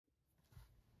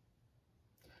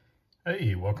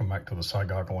Hey, welcome back to the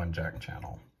Goggle and Jack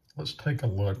channel. Let's take a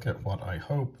look at what I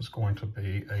hope is going to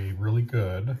be a really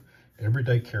good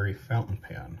everyday carry fountain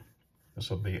pen. This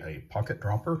will be a pocket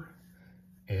dropper,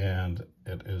 and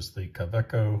it is the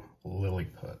Kaweco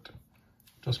Liliput.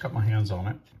 Just got my hands on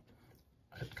it.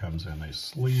 It comes in a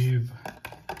sleeve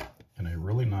in a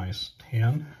really nice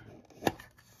tin.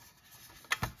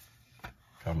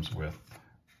 Comes with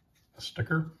a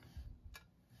sticker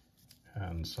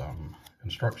and some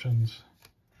instructions,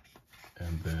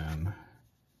 and then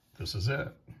this is it.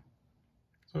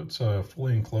 So it's a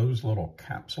fully enclosed little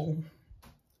capsule,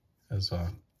 has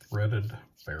a threaded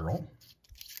barrel,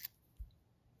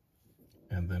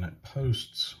 and then it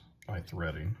posts by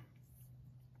threading.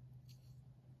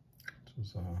 This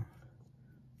is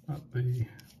not the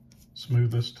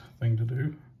smoothest thing to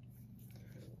do.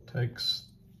 It takes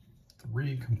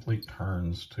 3 complete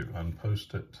turns to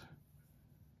unpost it,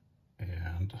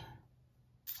 and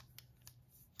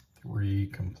 3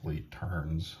 complete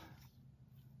turns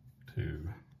to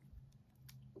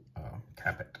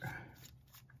cap it.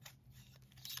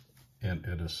 And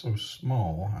it is so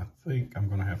small, I think I'm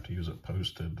going to have to use it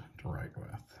posted to write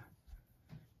with.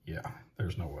 Yeah,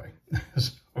 there's no way.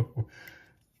 So I'm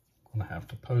going to have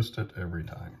to post it every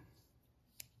time.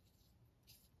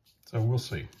 So we'll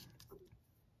see.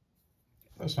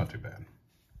 That's not too bad.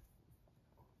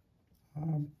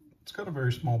 It's got a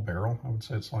very small barrel. I would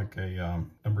say it's like a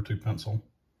number 2 pencil.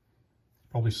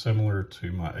 Probably similar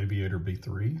to my Aviator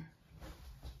B3.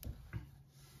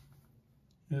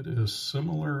 It is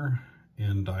similar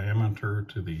in diameter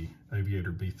to the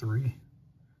Aviator B3.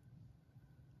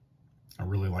 I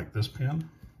really like this pen,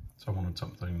 so I wanted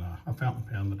something, a fountain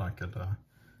pen that I could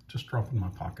just drop in my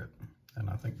pocket, and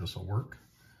I think this will work.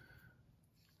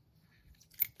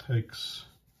 It takes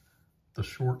the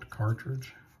short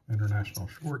cartridge, International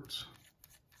Shorts.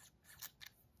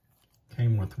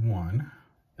 Came with one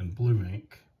in blue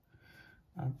ink,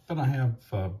 but I have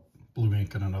blue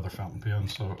ink in another fountain pen,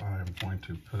 so I'm going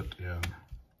to put in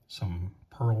some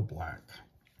pearl black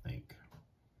ink.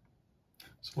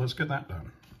 So let's get that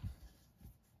done.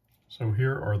 So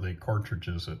here are the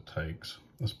cartridges it takes.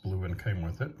 This blue one came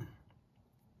with it,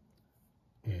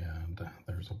 and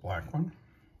there's a black one,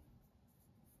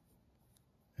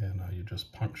 and you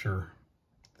just puncture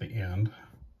the end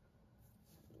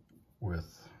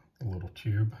with a little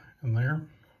tube in there.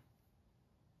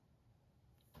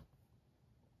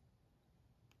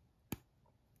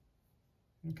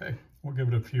 Okay, we'll give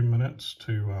it a few minutes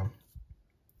to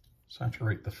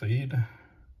saturate the feed,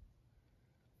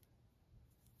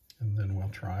 and then we'll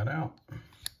try it out.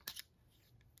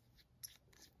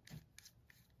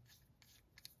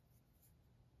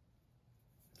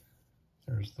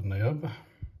 There's the nib.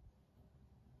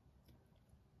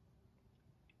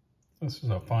 This is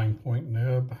a fine point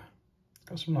nib.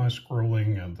 Got some nice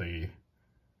scrolling and the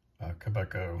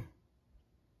Kaweco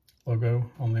logo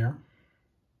on there.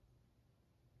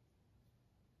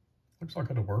 Looks like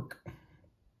it'll work.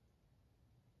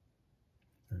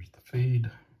 There's the feed.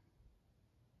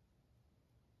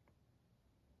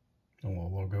 A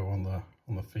little logo on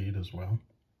the feed as well.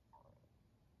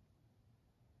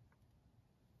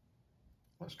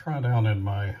 Let's try it out in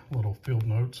my little field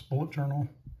notes bullet journal.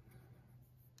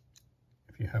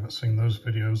 If you haven't seen those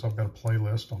videos, I've got a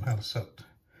playlist on how to set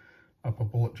up a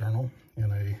bullet journal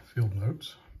in a field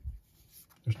notes.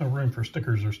 There's no room for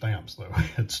stickers or stamps though.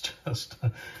 It's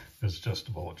just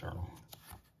a bullet journal.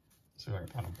 Let's see if I can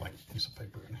find a blank piece of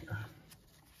paper in here.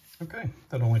 Okay,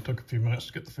 that only took a few minutes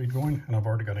to get the feed going, and I've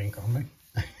already got ink on me.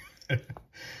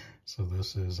 So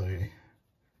this is a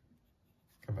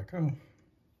Kaweco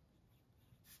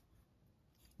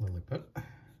Liliput.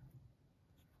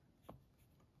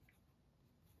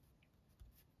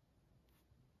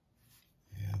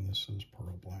 And this is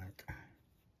pearl black.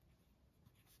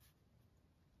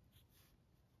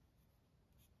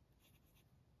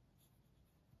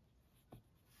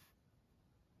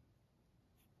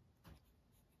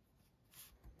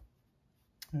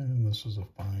 And this is a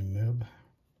fine nib.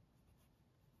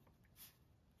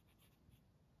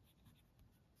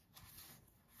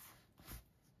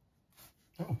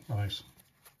 Oh, nice.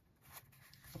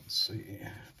 Let's see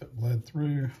if it bled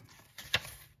through.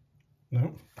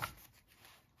 No.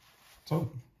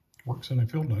 So, works in the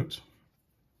field notes.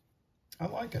 I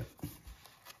like it.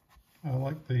 I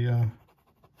like the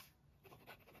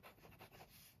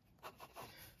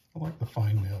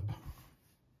fine nib.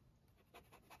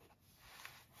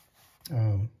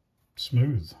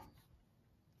 Smooth.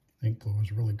 Ink flow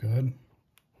is really good.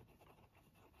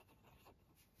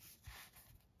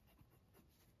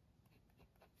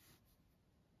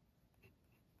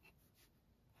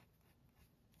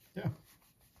 Yeah,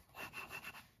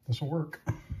 this will work.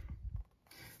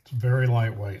 It's very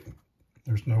lightweight.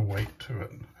 There's no weight to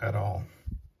it at all.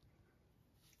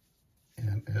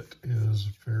 And it is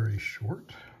very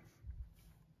short.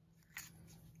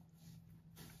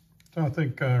 So I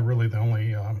think really the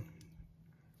only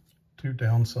two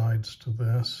downsides to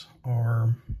this are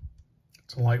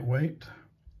it's lightweight,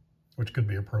 which could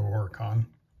be a pro or a con,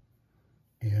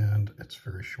 and it's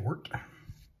very short,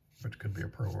 which could be a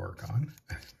pro or a con.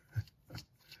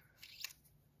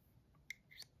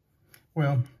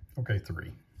 Well, okay,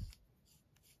 3.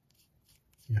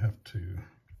 You have to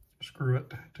screw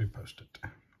it to post it.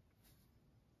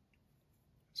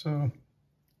 So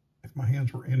if my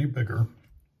hands were any bigger,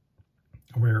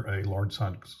 I wear a large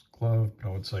size glove, but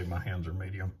I would say my hands are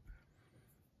medium.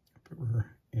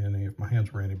 If my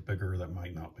hands were any bigger, that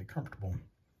might not be comfortable.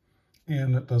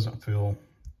 And it doesn't feel,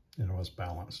 as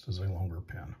balanced as a longer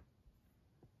pen.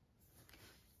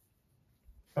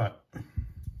 But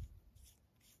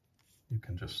you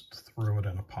can just throw it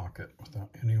in a pocket without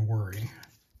any worry,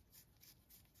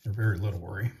 or very little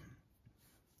worry,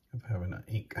 of having an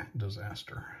ink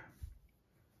disaster.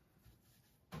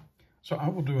 So I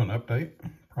will do an update,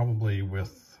 probably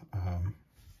with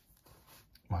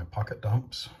my pocket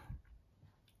dumps.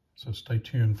 So stay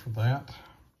tuned for that.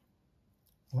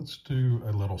 Let's do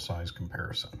a little size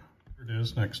comparison. Here it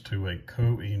is next to a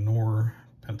Koh-i-Noor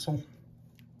pencil.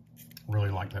 Really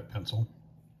like that pencil.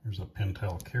 Here's a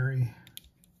Pentel Carry.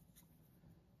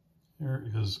 Here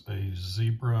is a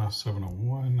Zebra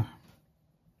 701,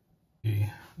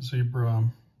 a Zebra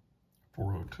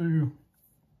 402.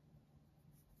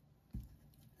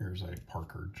 Here's a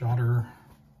Parker Jotter.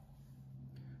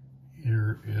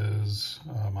 Here is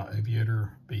my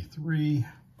Aviator B3.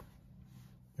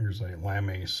 Here's a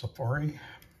Lamy Safari.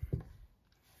 So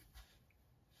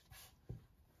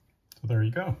there you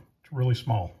go. It's really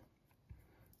small.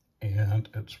 And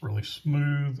it's really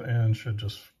smooth and should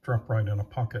just drop right in a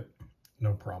pocket,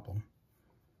 no problem.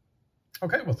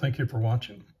 Okay, well, thank you for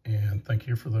watching, and thank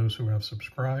you for those who have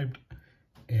subscribed.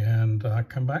 And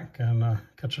come back and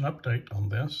catch an update on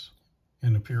this.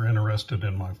 And if you're interested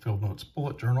in my Field Notes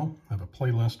bullet journal, I have a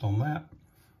playlist on that.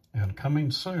 And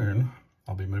coming soon,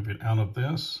 I'll be moving out of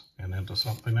this and into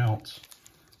something else.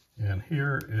 And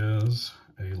here is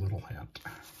a little hint.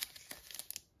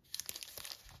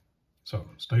 So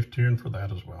stay tuned for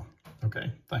that as well.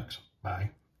 Okay, thanks. Bye.